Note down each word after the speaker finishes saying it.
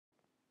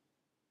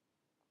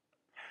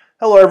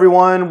Hello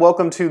everyone,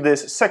 welcome to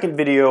this second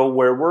video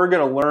where we're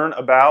going to learn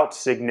about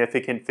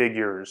significant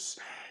figures.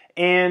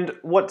 And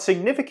what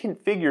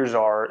significant figures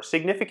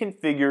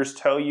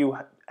tell you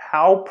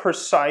how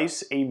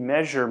precise a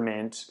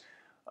measurement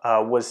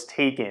was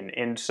taken.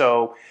 And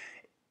so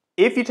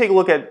if you take a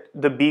look at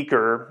the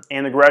beaker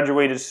and the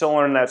graduated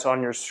cylinder that's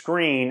on your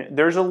screen,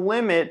 there's a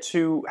limit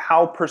to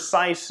how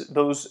precise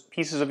those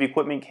pieces of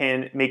equipment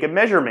can make a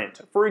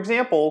measurement. For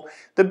example,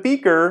 the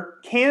beaker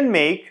can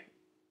make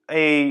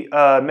a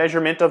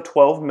measurement of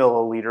 12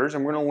 milliliters,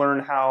 and we're going to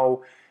learn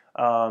how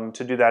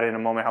to do that in a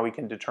moment, how we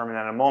can determine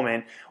that in a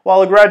moment,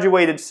 while a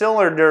graduated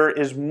cylinder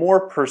is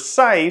more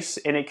precise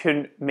and it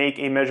can make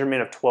a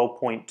measurement of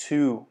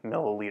 12.2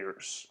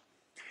 milliliters.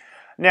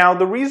 Now,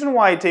 the reason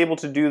why it's able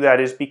to do that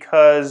is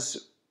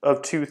because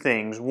of two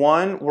things.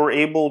 One, we're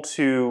able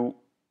to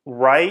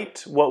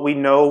write what we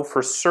know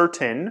for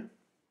certain,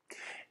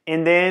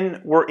 and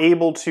then we're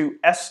able to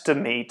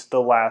estimate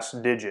the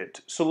last digit.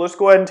 So let's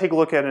go ahead and take a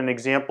look at an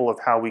example of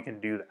how we can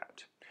do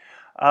that.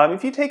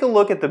 If you take a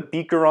look at the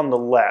beaker on the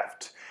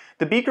left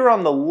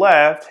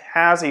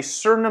has a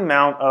certain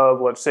amount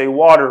of, let's say,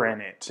 water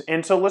in it.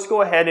 And so let's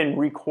go ahead and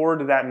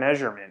record that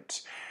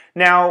measurement.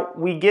 Now,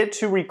 we get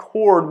to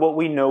record what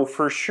we know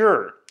for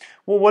sure.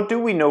 Well, what do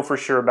we know for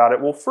sure about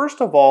it? Well,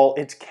 first of all,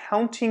 it's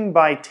counting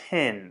by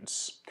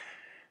tens.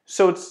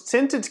 So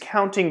since it's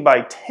counting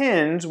by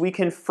tens, we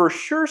can for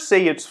sure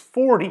say it's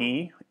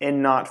 40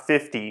 and not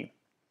 50.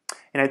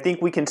 And I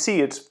think we can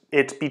see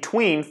it's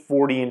between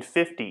 40 and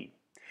 50.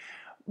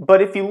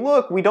 But if you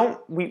look, we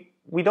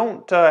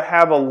don't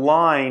have a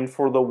line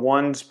for the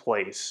ones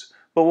place.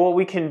 But what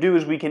we can do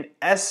is we can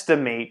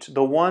estimate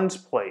the ones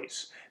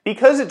place.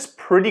 Because it's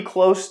pretty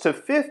close to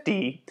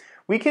 50,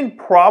 we can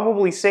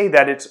probably say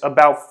that it's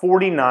about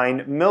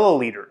 49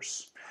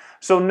 milliliters.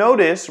 So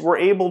notice we're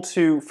able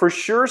to for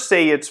sure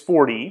say it's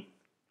 40,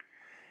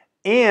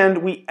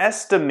 and we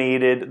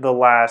estimated the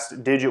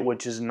last digit,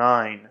 which is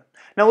 9.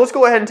 Now let's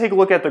go ahead and take a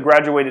look at the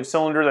graduated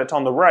cylinder that's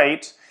on the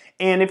right,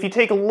 and if you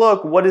take a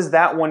look, what is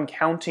that one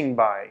counting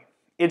by?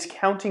 It's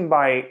counting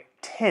by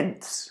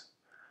tenths.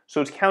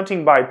 So it's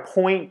counting by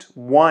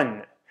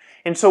 0.1.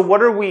 And so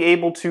what are we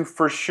able to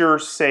for sure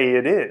say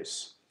it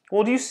is?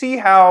 Well, do you see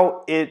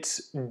how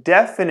it's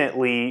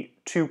definitely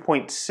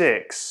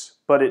 2.6?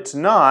 But it's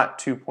not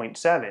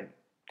 2.7.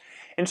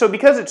 And so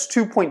because it's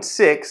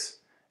 2.6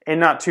 and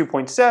not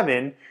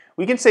 2.7,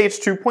 we can say it's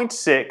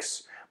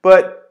 2.6,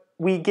 but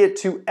we get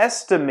to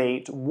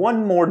estimate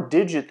one more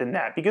digit than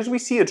that. Because we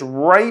see it's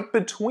right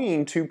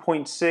between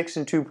 2.6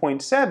 and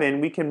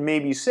 2.7, we can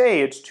maybe say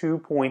it's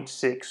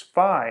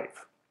 2.65.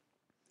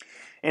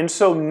 And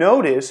so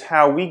notice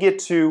how we get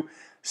to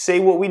say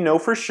what we know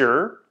for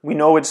sure. We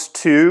know it's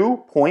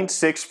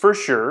 2.6 for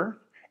sure,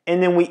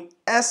 and then we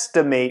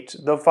estimate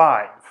the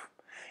 5.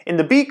 In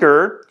the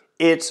beaker,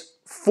 it's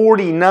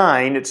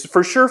 49, it's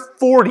for sure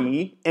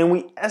 40, and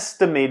we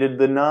estimated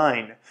the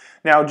 9.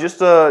 Now,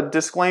 just a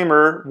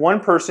disclaimer,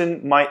 one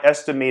person might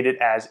estimate it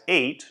as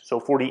 8, so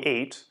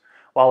 48,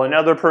 while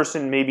another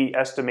person maybe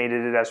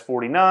estimated it as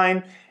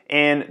 49,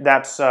 and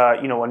that's a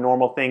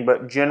normal thing,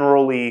 but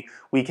generally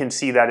we can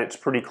see that it's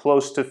pretty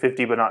close to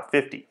 50, but not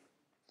 50.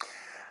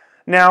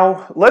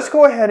 Now, let's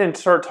go ahead and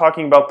start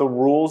talking about the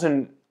rules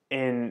in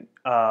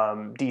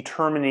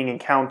determining and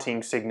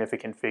counting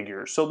significant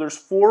figures. So there's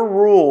 4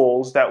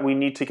 rules that we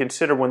need to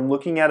consider when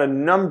looking at a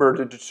number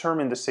to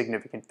determine the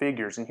significant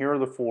figures, and here are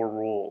the 4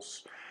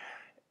 rules.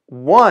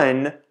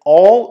 1,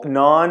 all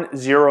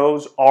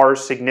non-zeros are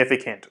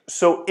significant.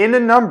 So in a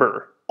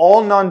number,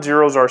 all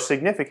non-zeros are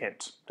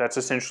significant. That's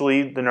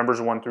essentially the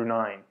numbers 1 through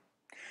 9.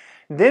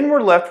 Then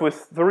we're left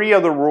with 3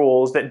 other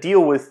rules that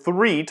deal with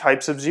 3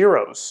 types of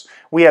zeros.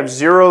 We have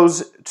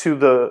zeros to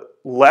the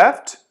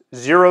left,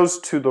 zeros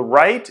to the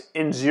right,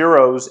 and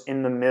zeros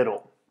in the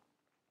middle.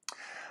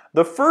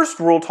 The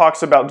first rule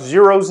talks about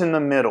zeros in the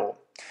middle.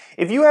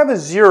 If you have a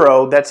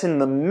zero that's in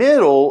the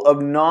middle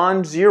of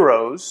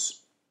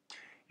non-zeros,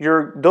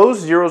 those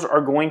zeros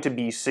are going to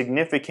be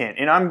significant.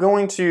 And I'm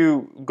going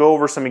to go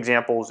over some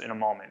examples in a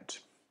moment.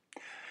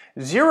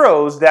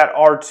 Zeros that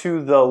are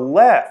to the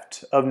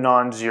left of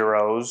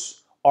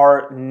non-zeros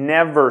are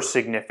never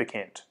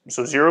significant.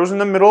 So zeros in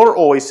the middle are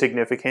always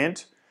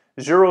significant.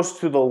 Zeros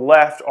to the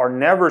left are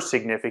never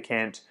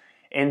significant,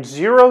 and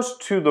zeros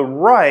to the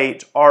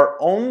right are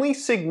only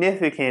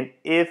significant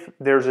if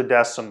there's a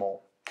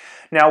decimal.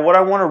 Now, what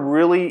I want to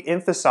really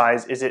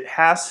emphasize is it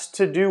has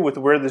to do with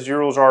where the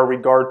zeros are in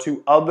regard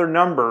to other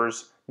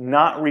numbers,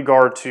 not in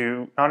regards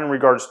to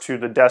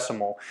the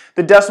decimal.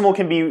 The decimal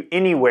can be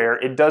anywhere,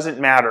 it doesn't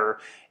matter.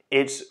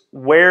 It's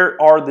where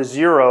are the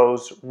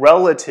zeros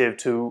relative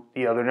to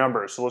the other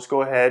numbers. So let's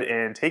go ahead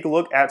and take a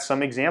look at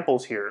some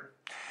examples here.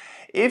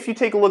 If you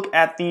take a look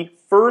at the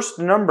first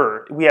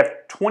number, we have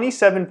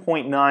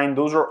 27.9.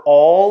 Those are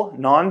all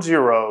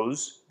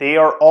non-zeros. They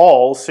are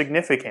all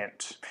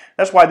significant.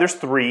 That's why there's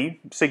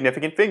 3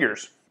 significant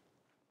figures.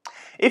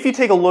 If you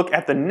take a look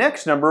at the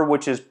next number,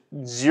 which is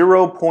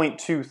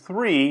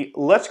 0.23,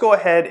 let's go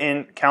ahead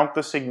and count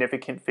the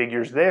significant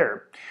figures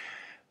there.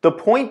 The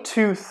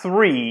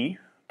 0.23,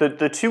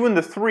 the 2 and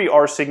the 3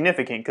 are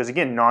significant because,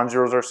 again,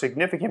 non-zeros are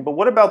significant, but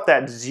what about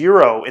that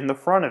 0 in the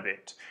front of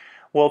it?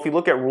 Well, if you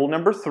look at rule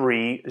number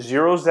 3,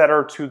 zeros that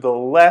are to the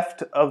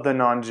left of the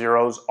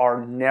non-zeros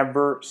are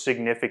never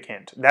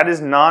significant. That is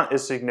not a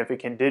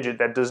significant digit.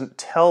 That doesn't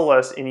tell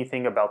us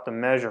anything about the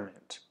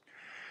measurement.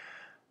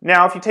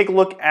 Now, if you take a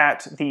look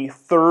at the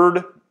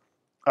third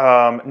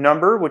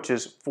number, which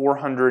is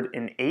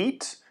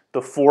 408,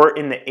 the 4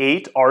 and the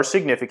 8 are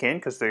significant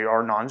because they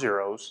are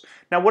non-zeros.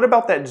 Now, what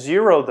about that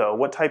 0, though?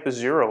 What type of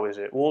 0 is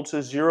it? Well, it's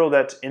a 0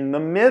 that's in the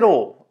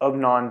middle of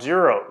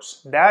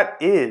non-zeros. That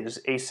is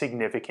a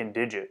significant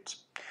digit.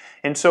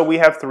 And so we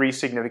have 3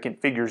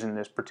 significant figures in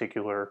this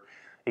particular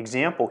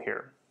example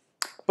here.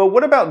 But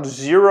what about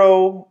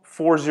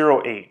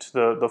 0408,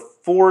 the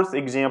fourth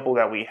example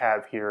that we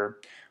have here?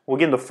 Well,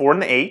 again, the 4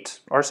 and the 8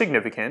 are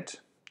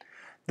significant.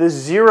 The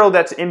 0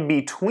 that's in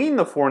between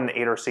the 4 and the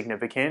 8 are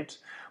significant,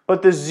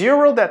 but the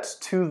 0 that's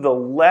to the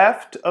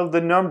left of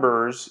the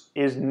numbers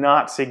is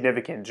not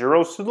significant.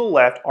 Zeros to the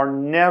left are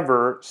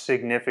never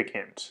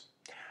significant.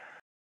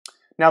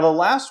 Now the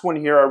last one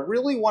here, I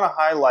really want to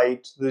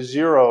highlight the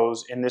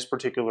zeros in this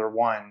particular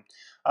one.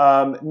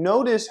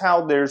 Notice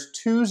how there's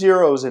 2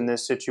 zeros in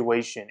this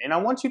situation, and I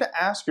want you to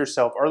ask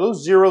yourself, are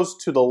those zeros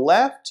to the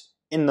left,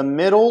 in the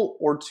middle,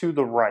 or to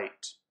the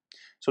right?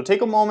 So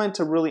take a moment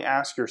to really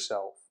ask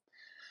yourself.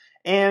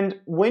 And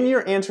when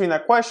you're answering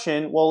that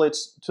question, well,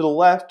 it's to the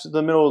left,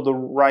 the middle, the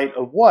right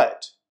of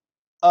what?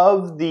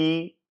 Of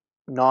the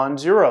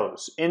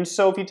non-zeros. And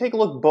so if you take a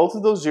look, both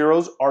of those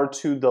zeros are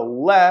to the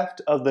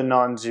left of the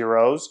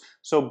non-zeros,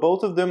 so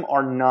both of them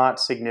are not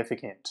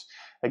significant.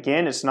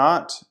 Again, it's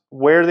not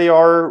where they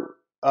are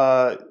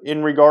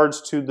in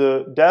regards to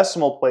the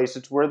decimal place,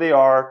 it's where they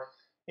are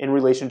in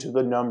relation to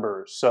the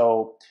numbers.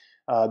 So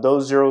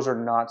those zeros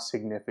are not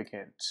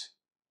significant.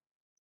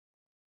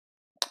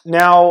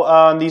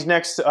 Now, these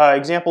next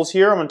examples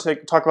here, I'm going to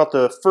talk about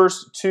the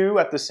first 2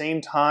 at the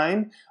same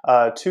time.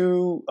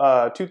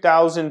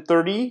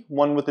 2030,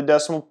 one with a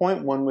decimal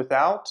point, one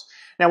without.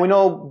 Now, we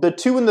know the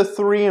 2 and the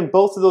 3 in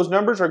both of those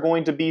numbers are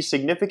going to be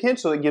significant,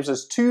 so that gives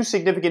us 2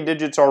 significant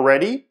digits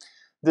already.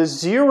 The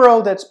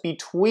 0 that's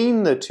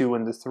between the 2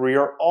 and the 3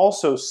 are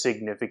also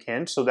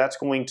significant, so that's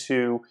going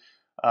to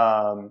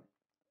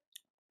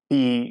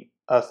be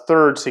a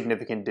third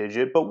significant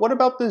digit. But what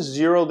about the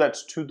 0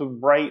 that's to the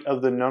right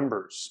of the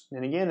numbers?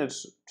 And again,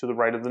 it's to the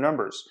right of the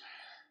numbers.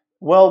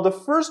 Well, the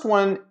first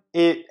one,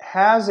 it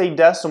has a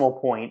decimal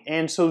point,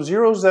 and so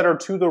zeros that are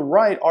to the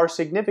right are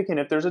significant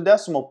if there's a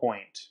decimal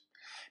point.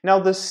 Now,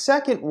 the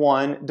second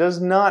one does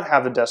not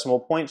have a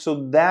decimal point,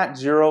 so that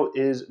 0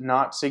 is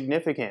not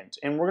significant.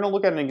 And we're going to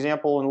look at an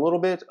example in a little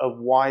bit of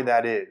why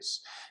that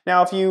is.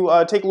 Now, if you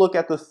take a look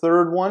at the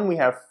third one, we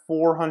have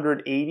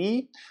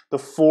 480. The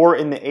 4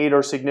 and the 8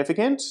 are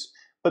significant,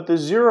 but the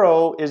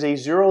 0 is a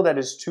 0 that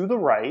is to the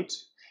right,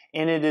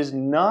 and it is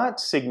not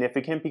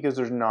significant because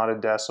there's not a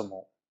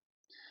decimal.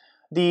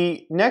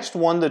 The next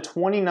one, the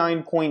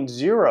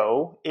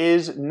 29.0,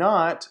 is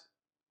not,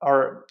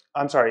 or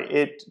I'm sorry,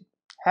 it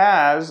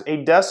has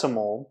a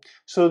decimal,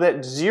 so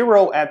that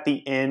 0 at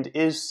the end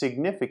is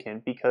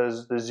significant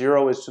because the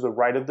 0 is to the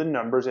right of the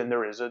numbers and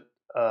there is a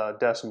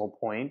decimal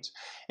point.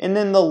 And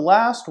then the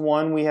last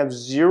one, we have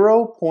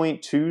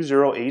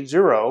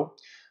 0.2080.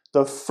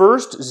 The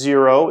first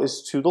 0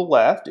 is to the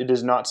left, it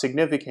is not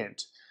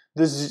significant.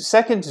 The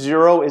second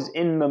 0 is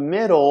in the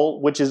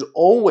middle, which is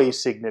always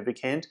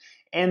significant,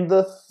 and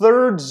the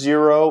third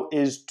 0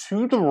 is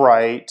to the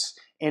right,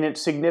 and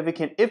it's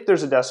significant if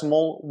there's a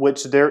decimal,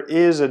 which there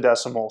is a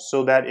decimal,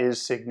 so that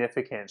is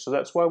significant. So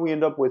that's why we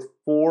end up with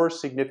 4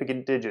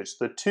 significant digits.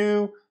 The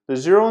 2, the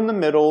 0 in the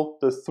middle,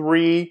 the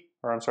 3,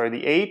 or I'm sorry,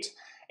 the 8,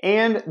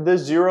 and the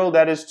 0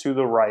 that is to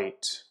the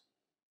right.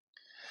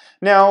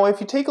 Now,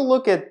 if you take a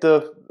look at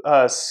the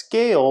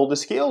scale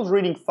is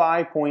reading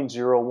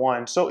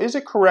 5.01, so is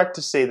it correct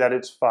to say that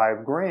it's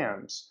 5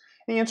 grams?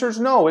 The answer is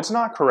no, it's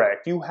not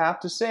correct. You have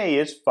to say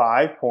it's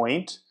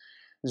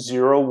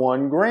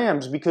 5.01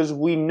 grams because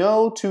we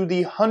know to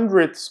the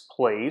hundredths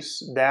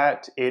place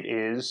that it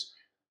is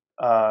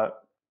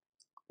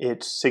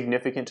it's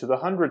significant to the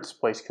hundredths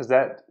place because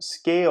that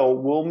scale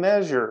will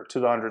measure to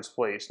the hundredths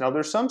place. Now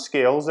there's some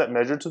scales that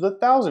measure to the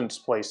thousandths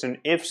place, and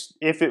if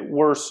it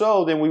were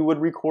so, then we would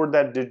record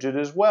that digit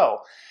as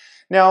well.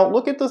 Now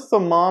look at the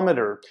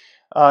thermometer.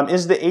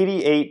 Is the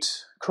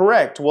 88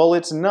 correct? Well,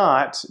 it's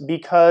not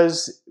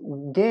because,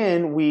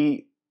 again,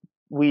 we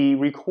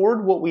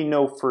record what we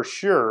know for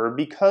sure.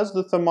 Because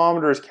the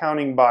thermometer is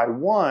counting by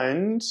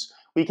ones,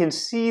 we can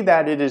see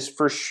that it is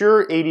for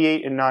sure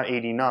 88 and not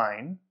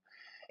 89.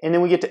 And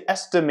then we get to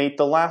estimate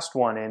the last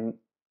one, and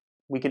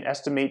we can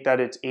estimate that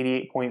it's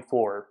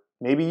 88.4.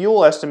 Maybe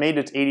you'll estimate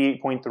it's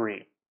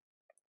 88.3.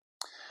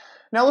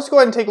 Now let's go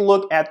ahead and take a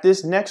look at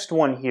this next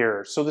one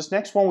here. So this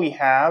next one we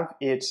have,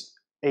 it's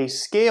a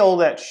scale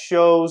that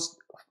shows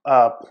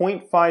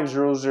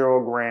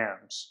 0.500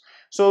 grams.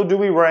 So do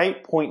we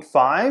write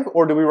 0.5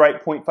 or do we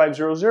write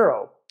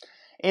 0.500?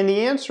 And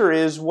the answer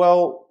is,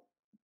 well,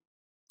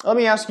 let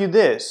me ask you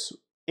this.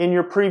 in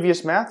your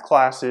previous math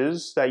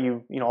classes that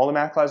all the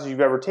math classes you've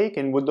ever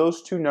taken, would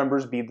those two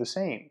numbers be the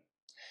same?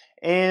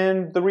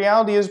 And the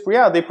reality is,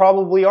 yeah, they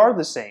probably are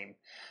the same.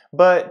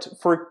 But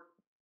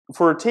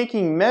for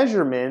taking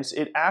measurements,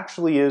 it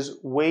actually is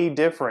way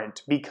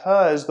different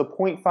because the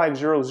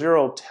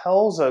 0.500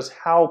 tells us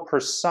how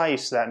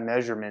precise that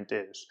measurement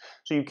is.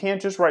 So you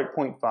can't just write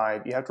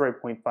 0.5, you have to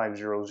write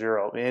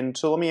 0.500. And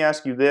so let me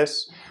ask you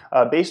this,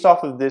 based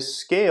off of this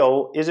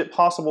scale, is it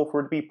possible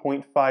for it to be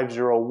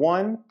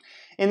 0.501?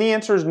 And the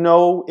answer is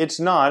no, it's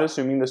not,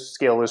 assuming the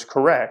scale is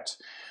correct.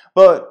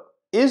 But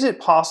is it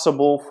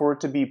possible for it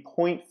to be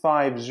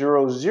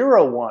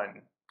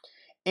 0.5001?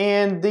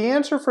 And the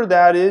answer for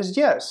that is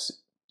yes,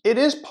 it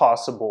is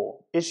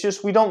possible. It's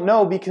just we don't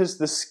know because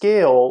the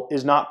scale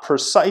is not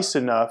precise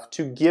enough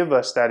to give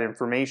us that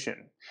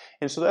information.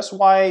 And so that's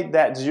why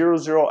that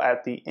 00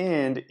 at the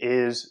end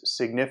is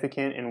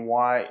significant and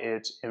why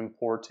it's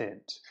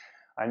important.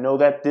 I know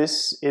that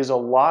this is a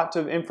lot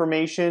of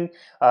information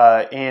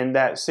and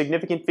that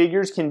significant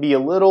figures can be a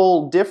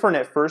little different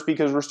at first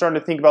because we're starting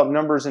to think about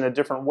numbers in a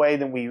different way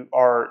than we've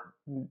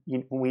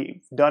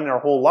done in our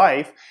whole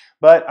life.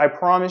 But I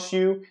promise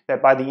you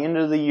that by the end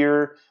of the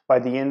year,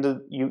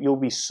 you'll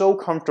be so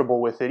comfortable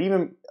with it.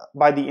 Even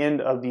by the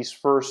end of these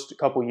first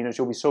couple units,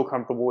 you'll be so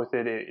comfortable with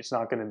it, it's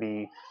not going to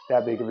be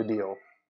that big of a deal.